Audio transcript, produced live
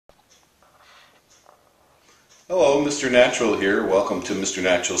Hello, Mr. Natural here. Welcome to Mr.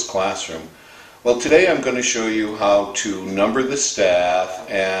 Natural's classroom. Well, today I'm going to show you how to number the staff,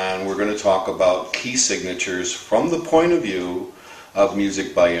 and we're going to talk about key signatures from the point of view of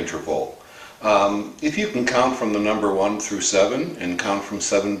music by interval. If you can count from the number 1 through 7 and count from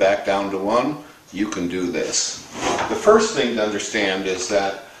 7 back down to 1, you can do this. The first thing to understand is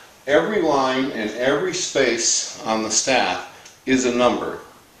that every line and every space on the staff is a number.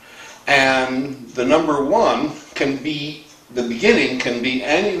 And the number 1 can be, the beginning can be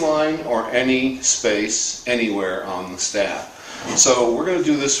any line or any space anywhere on the staff. So we're going to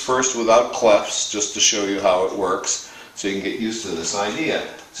do this first without clefs, just to show you how it works, so you can get used to this idea.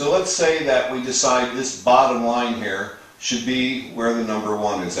 So let's say that we decide this bottom line here should be where the number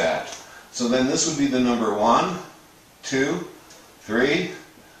 1 is at. So then this would be the number 1, 2, 3,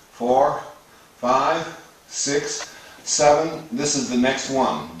 4, 5, 6, 7. This is the next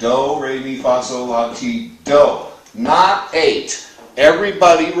one. Do, re, mi, fa, sol, la, ti, do. Not 8.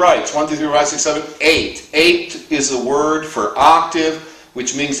 Everybody writes 1, 2, 3, 4, 5, 6, 7, 8. 8 is the word for octave,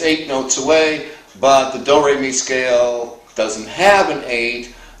 which means 8 notes away, but the do, re, mi scale doesn't have an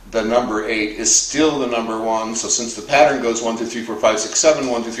 8. The number 8 is still the number 1. So since the pattern goes 1, 2, 3, 4, 5, 6, 7,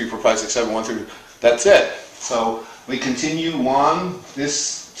 1, 2, 3, 4, 5, 6, 7, 1, 2, that's it. So we continue 1,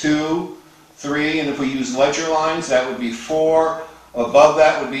 this 2, 3, and if we use ledger lines, that would be 4. Above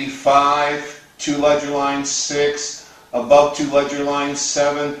that would be 5, 2 ledger lines, 6. Above 2 ledger lines,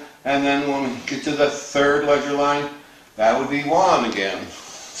 7. And then when we get to the third ledger line, that would be 1 again.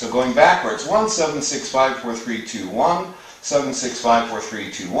 So going backwards, 1, 7, 6, 5, 4, 3, 2, 1. 7, 6, 5, 4,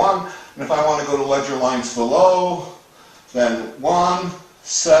 3, 2, 1. And if I want to go to ledger lines below, then 1,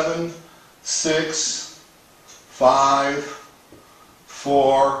 7, 6, 5,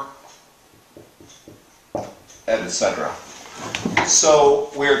 4, etc.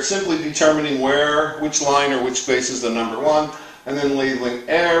 So we're simply determining which line or which space is the number 1, and then labeling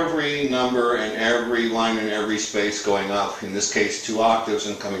every number and every line and every space going up, in this case 2 octaves,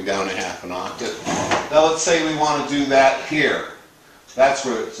 and coming down a half an octave. Now let's say we want to do that here. That's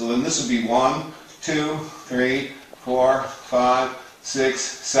where, so then this would be 1, 2, 3, 4, 5, 6,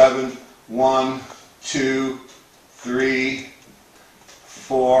 7, 1, 2, 3,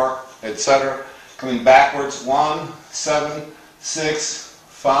 4, etc. Coming backwards, 1, 7, 6,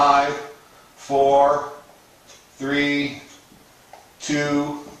 5, 4, 3,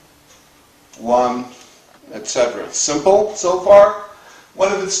 2, 1, etc. Simple so far?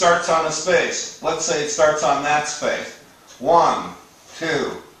 What if it starts on a space? Let's say it starts on that space. 1,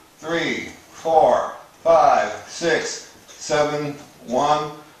 2, 3, 4, 5, 6, 7,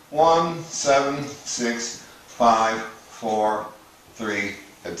 1, 1, 7, 6, 5, 4, 3,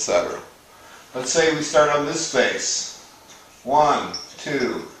 etc. Let's say we start on this space. 1,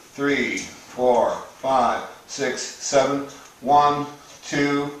 2, 3, 4, 5, 6, 7, 1,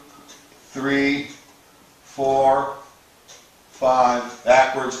 2, 3, 4, 5,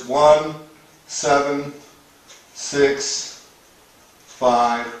 backwards, 1, 7, 6,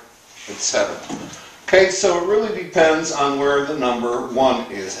 5, etc. Okay, so it really depends on where the number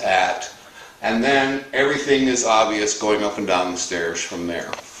 1 is at, and then everything is obvious going up and down the stairs from there.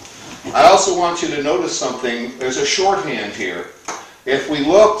 I also want you to notice something. There's a shorthand here. If we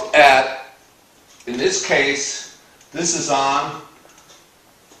looked at, in this case, this is on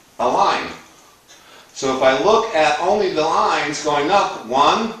a line. So if I look at only the lines going up,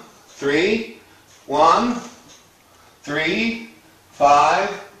 1, 3, 1, 3,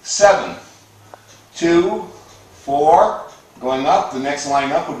 5, 7, 2, 4, going up, the next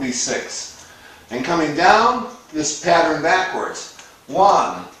line up would be 6. And coming down, this pattern backwards,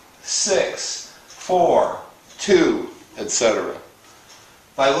 1, 6, 4, 2, etc.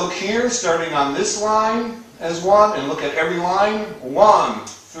 If I look here, starting on this line as 1, and look at every line, 1,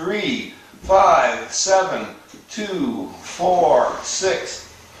 3, 5, 7, 2, 4,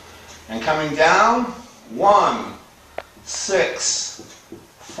 6. And coming down, 1, 6,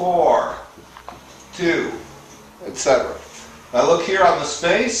 4, 2, etc. If I look here on the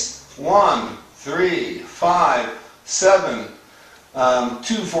space, 1, 3, 5, 7,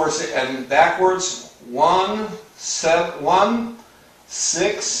 2, 4, 6, and backwards, 1, 7, 1,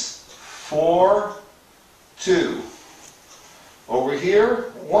 6, 4, 2. Over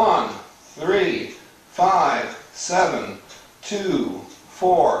here, 1, 3, 5, 7, 2,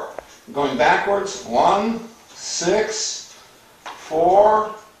 4. Going backwards, 1, 6,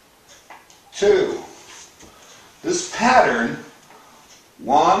 4, 2. This pattern,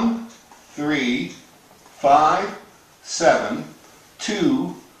 1, 3, 5, 7,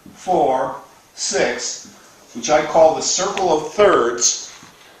 2, 4, 6, which I call the circle of thirds,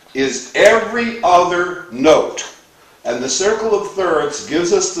 is every other note. And the circle of thirds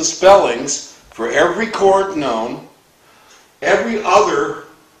gives us the spellings for every chord known. Every other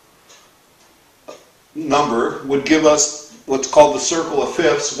number would give us what's called the circle of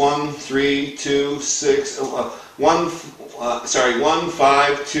fifths: 1, 3, 2, 6, 1,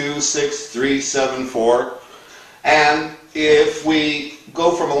 5, 2, 6, 3, 7, 4. And if we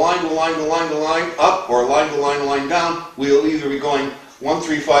go from a line to line to line to line up, or line to line to line down, we'll either be going 1,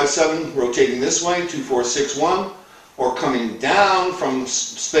 3, 5, 7, rotating this way, 2, 4, 6, 1, or coming down from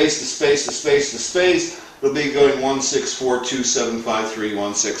space to space to space to space. It'll be going 1, 6, 4, 2, 7, 5, 3,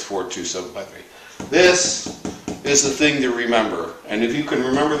 1, 6, 4, 2, 7, 5, 3. This is the thing to remember. And if you can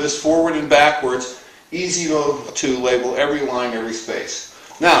remember this forward and backwards, easy to label every line, every space.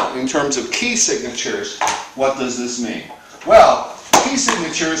 Now, in terms of key signatures, what does this mean? Well, key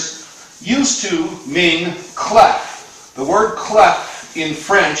signatures used to mean clef. The word clef in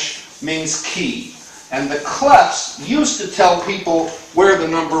French means key. And the clefs used to tell people where the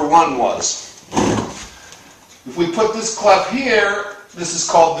number 1 was. If we put this clef here, this is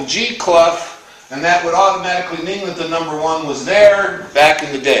called the G clef, and that would automatically mean that the number 1 was there back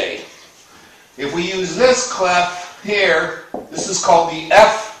in the day. If we use this clef here, this is called the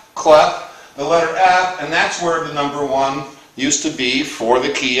F clef, the letter F, and that's where the number 1 used to be for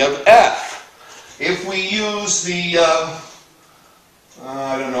the key of F. If we use the,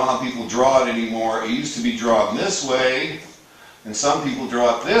 I don't know how people draw it anymore. It used to be drawn this way, and some people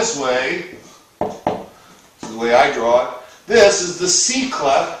draw it this way. This is the way I draw it. This is the C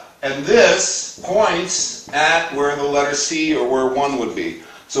clef, and this points at where the letter C or where 1 would be.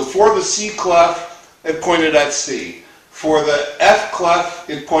 So for the C clef, it pointed at C. For the F clef,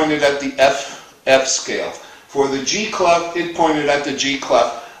 it pointed at the F scale. For the G clef, it pointed at the G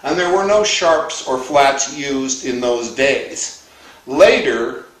clef. And there were no sharps or flats used in those days.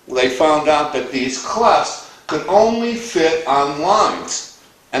 Later, they found out that these clefs could only fit on lines,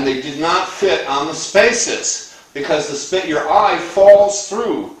 and they did not fit on the spaces, because your eye falls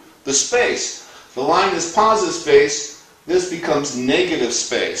through the space. The line is positive space, this becomes negative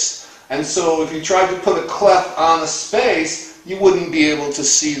space. And so if you tried to put a clef on a space, you wouldn't be able to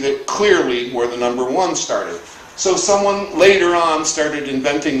see that clearly where the number 1 started. So someone later on started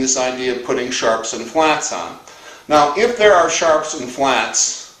inventing this idea of putting sharps and flats on. Now, if there are sharps and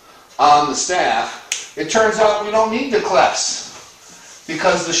flats on the staff, it turns out we don't need the clefs,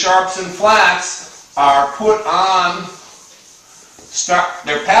 because the sharps and flats are put on,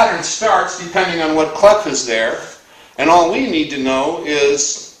 their pattern starts depending on what clef is there, and all we need to know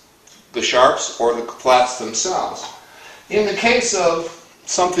is the sharps or the flats themselves. In the case of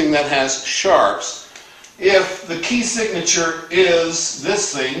something that has sharps, if the key signature is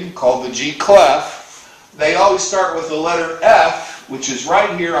this thing called the G clef, they always start with the letter F, which is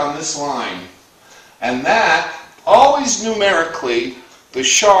right here on this line. And that, always numerically, the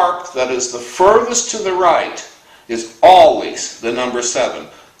sharp that is the furthest to the right is always the number 7.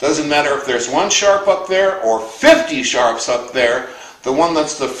 Doesn't matter if there's 1 sharp up there or 50 sharps up there, the one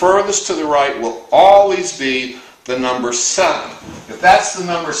that's the furthest to the right will always be the number 7. If that's the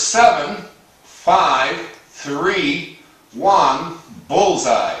number 7, 5, 3, 1,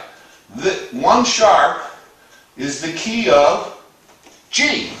 bullseye. The 1 sharp is the key of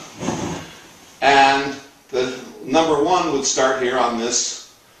G. And the number 1 would start here on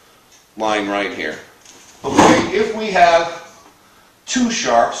this line right here. Okay, if we have 2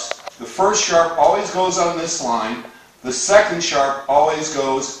 sharps, the first sharp always goes on this line, the second sharp always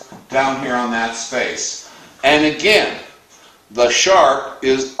goes down here on that space. And again, the sharp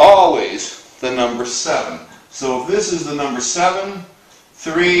is always the number 7. So if this is the number 7,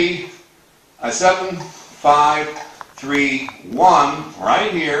 5, 3, 1,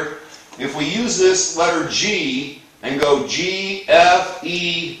 right here, if we use this letter G and go G, F,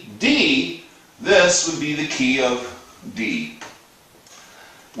 E, D, this would be the key of D.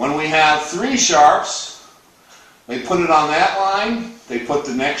 When we have 3 sharps, they put it on that line, they put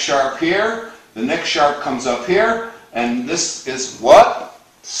the next sharp here, the next sharp comes up here, and this is what?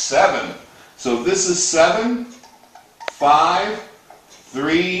 7. So this is 7, 5,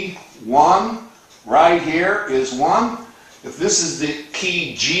 3, 1. Right here is 1. If this is the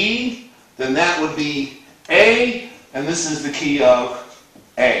key G, then that would be A, and this is the key of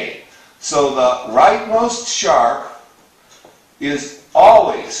A. So the rightmost sharp is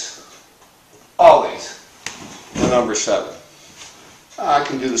always the number 7. I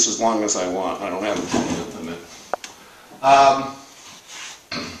can do this as long as I want. I don't have a limit.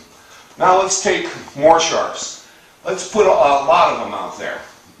 Now let's take more sharps. Let's put a lot of them out there.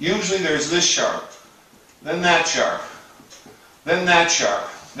 Usually there's this sharp, then that sharp, then that sharp,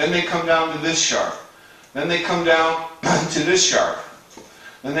 then they come down to this sharp, then they come down to this sharp,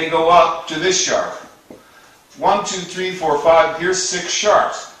 then they go up to this sharp. 1, 2, 3, 4, 5, here's 6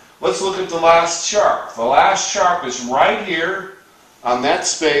 sharps. Let's look at the last sharp. The last sharp is right here on that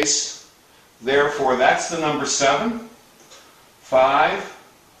space, therefore that's the number 7. 5,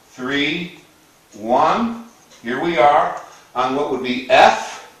 3, 1. Here we are on what would be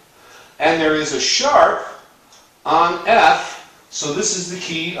F, and there is a sharp on F, so this is the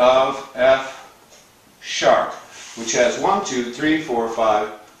key of F sharp, which has 1, 2, 3, 4,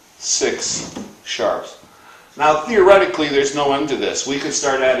 5, 6 sharps. Now theoretically there's no end to this. We could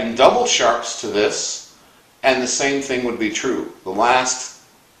start adding double sharps to this, and the same thing would be true. The last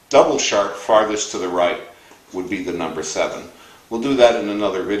double sharp farthest to the right would be the number 7. We'll do that in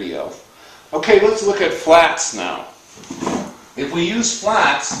another video. Okay, let's look at flats now. If we use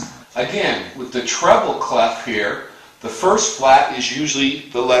flats, again, with the treble clef here, the first flat is usually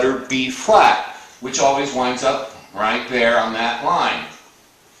the letter B flat, which always winds up right there on that line.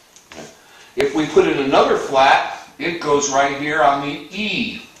 If we put in another flat, it goes right here on the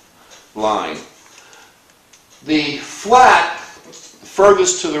E line. The flat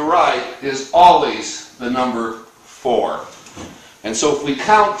furthest to the right is always the number 4. And so if we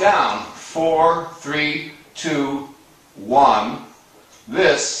count down 4, 3, 2, 1,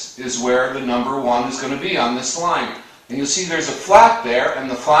 this is where the number 1 is going to be on this line. And you'll see there's a flat there, and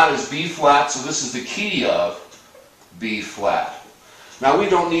the flat is B flat, so this is the key of B flat. Now we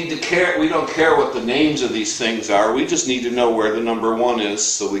don't care what the names of these things are, we just need to know where the number 1 is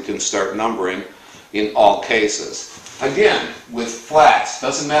so we can start numbering in all cases. Again, with flats,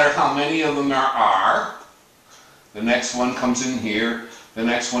 doesn't matter how many of them there are, the next one comes in here, the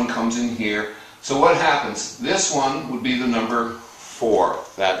next one comes in here. So what happens? This one would be the number 4,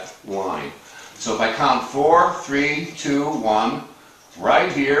 that line. So if I count 4, 3, 2, 1,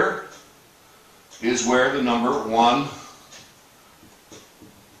 right here is where the number 1,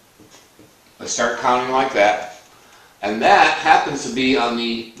 let's start counting like that. And that happens to be on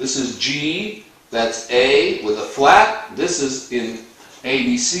the, this is G, that's A with a flat. This is in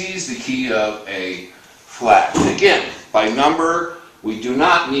ABCs, the key of A flat. And again, by number, we do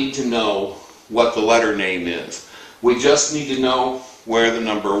not need to know what the letter name is. We just need to know where the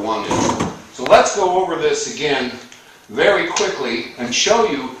number 1 is. So let's go over this again very quickly and show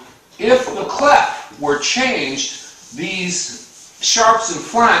you if the clef were changed, these sharps and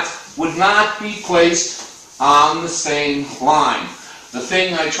flats would not be placed on the same line. The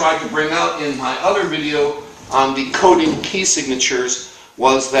thing I tried to bring out in my other video on decoding key signatures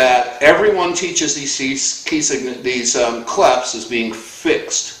was that everyone teaches these clefs as being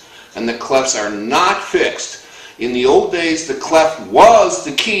fixed, and the clefs are not fixed. In the old days, the clef was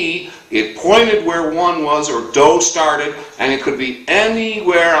the key. It pointed where 1 was, or do started, and it could be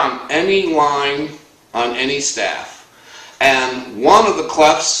anywhere on any line on any staff. And one of the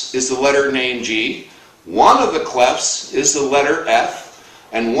clefs is the letter name G, one of the clefs is the letter F,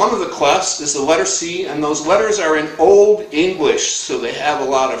 and one of the clefs is the letter C, and those letters are in Old English, so they have a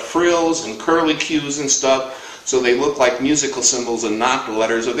lot of frills and curly cues and stuff, so they look like musical symbols and not the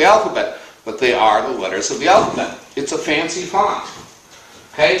letters of the alphabet. But they are the letters of the alphabet. It's a fancy font.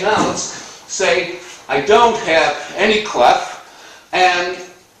 Okay, now let's say I don't have any clef, and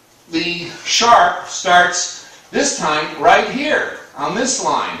the sharp starts this time right here on this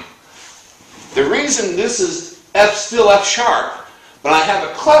line. The reason this is still F sharp, but I have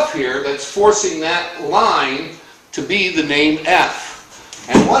a clef here that's forcing that line to be the name F.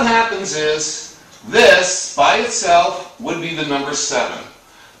 And what happens is this by itself would be the number 7.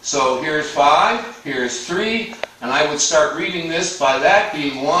 So here's 5, here's 3, and I would start reading this by that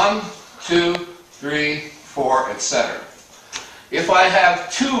being 1, 2, 3, 4, etc. If I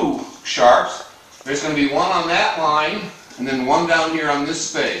have 2 sharps, there's going to be 1 on that line, and then 1 down here on this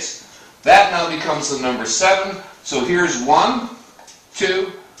space. That now becomes the number 7. So here's 1,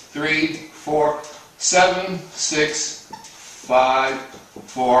 2, 3, 4, 7, 6, 5,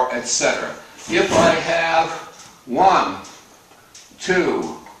 4, etc. If I have 1,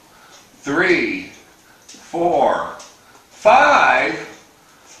 2, 3, 4,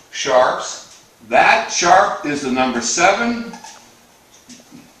 5 sharps, that sharp is the number 7.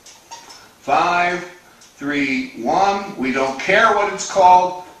 5, 3, 1. We don't care what it's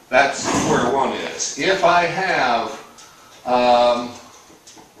called. That's where 1 is. If I have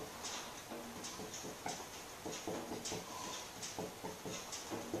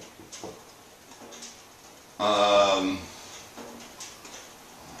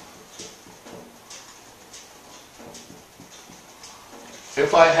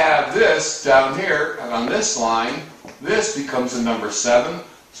this down here on this line, this becomes the number 7.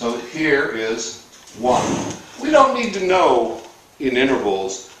 So here is 1. We don't need to know in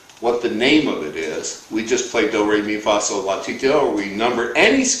intervals what the name of it is. We just play do, re, mi, fa, sol, la, ti, do, or we number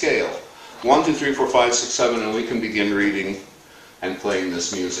any scale. 1, 2, 3, 4, 5, 6, 7, and we can begin reading and playing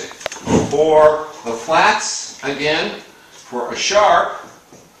this music. For the flats, again, for a sharp,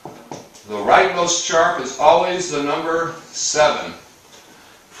 the rightmost sharp is always the number 7.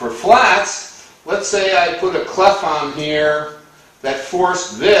 For flats, let's say I put a clef on here that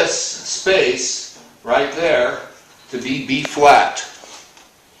forced this space right there to be B flat,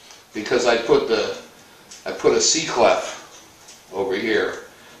 because I put a C clef over here.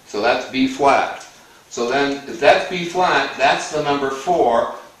 So that's B flat. So then, if that's B flat, that's the number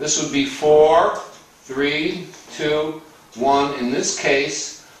 4. This would be 4, 3, 2, 1. In this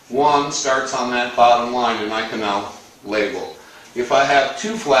case, 1 starts on that bottom line, and I can now label. If I have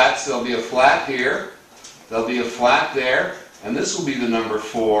 2 flats, there'll be a flat here, there'll be a flat there, and this will be the number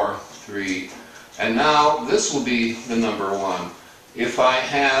 4, 3. And now this will be the number 1. If I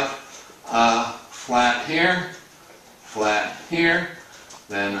have a flat here,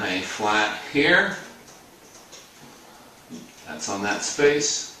 then a flat here, that's on that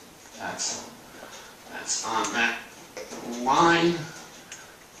space, that's on that line,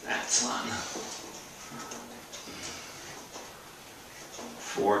 that's on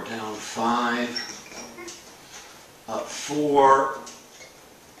 4 down 5, up 4,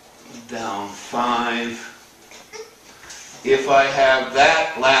 down 5. If I have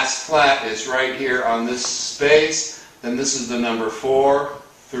that last flat is right here on this space, then this is the number 4,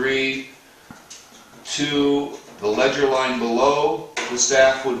 3, 2. The ledger line below the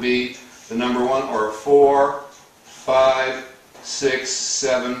staff would be the number 1, or 4, 5, 6,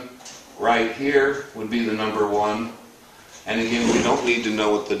 7. Right here would be the number 1. And again, we don't need to know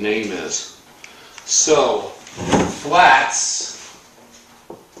what the name is. So, flats,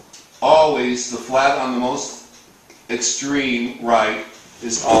 always, the flat on the most extreme right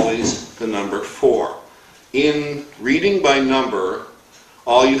is always the number 4. In reading by number,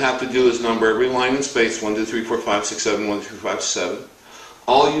 all you have to do is number every line in space, 1, 2, 3, 4, 5, 6, 7, 1, 2, 3, 4, 5, 7.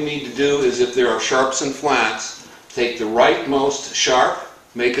 All you need to do is, if there are sharps and flats, take the rightmost sharp,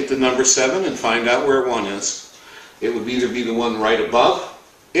 make it the number 7, and find out where 1 is. It would either be the one right above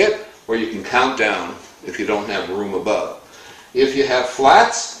it, or you can count down if you don't have room above. If you have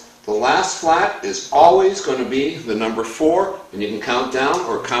flats, the last flat is always going to be the number 4, and you can count down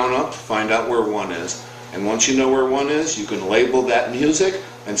or count up to find out where 1 is. And once you know where 1 is, you can label that music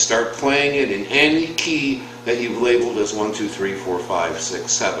and start playing it in any key that you've labeled as 1, 2, 3, 4, 5,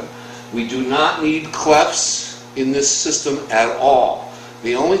 6, 7. We do not need clefs in this system at all.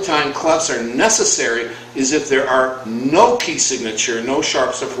 The only time clefs are necessary is if there are no key signature, no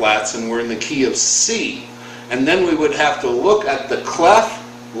sharps or flats, and we're in the key of C. And then we would have to look at the clef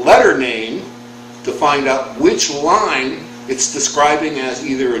letter name to find out which line it's describing as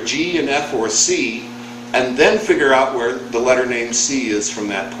either a G, an F, or a C, and then figure out where the letter name C is from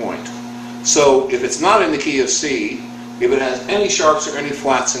that point. So if it's not in the key of C, if it has any sharps or any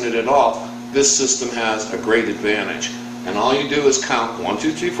flats in it at all, this system has a great advantage. And all you do is count 1,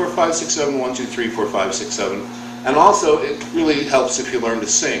 2, 3, 4, 5, 6, 7, 1, 2, 3, 4, 5, 6, 7. And also, it really helps if you learn to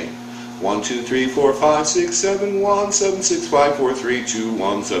sing. 1, 2, 3, 4, 5, 6, 7, 1, 7, 6, 5, 4, 3, 2,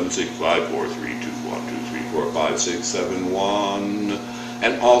 1, 7, 6, 5, 4, 3, 2, 1, 2, 3, 4, 5, 6, 7, 1.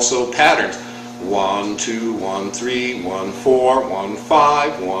 And also patterns. 1, 2, 1, 3, 1, 4, 1,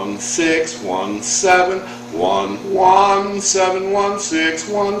 5, 1, 6, 1, 7, 1, 1, 7, 1, 6,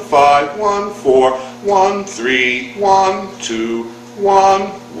 1, 5, 1, 4, 1, 3, 1, 2, 1,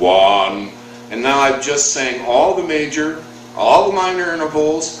 1. And now I've just sang all the major, all the minor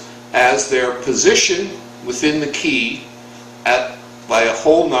intervals as their position within the key by a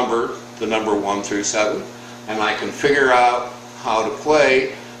whole number, the number 1 through 7. And I can figure out how to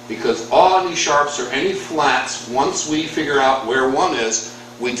play, because all any sharps or any flats, once we figure out where 1 is,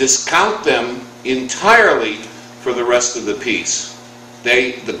 we discount them entirely for the rest of the piece.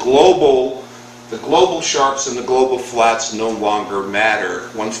 The global sharps and the global flats no longer matter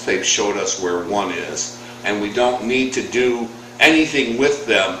once they've showed us where 1 is, and we don't need to do anything with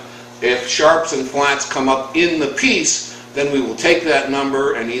them. If sharps and flats come up in the piece, then we will take that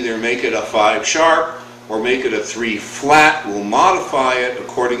number and either make it a 5 sharp or make it a 3 flat. We'll modify it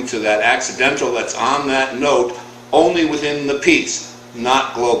according to that accidental that's on that note, only within the piece,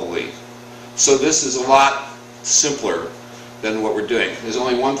 not globally. So this is a lot simpler than what we're doing. There's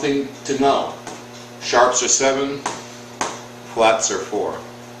only one thing to know. Sharps are 7, flats are 4.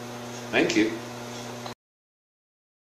 Thank you.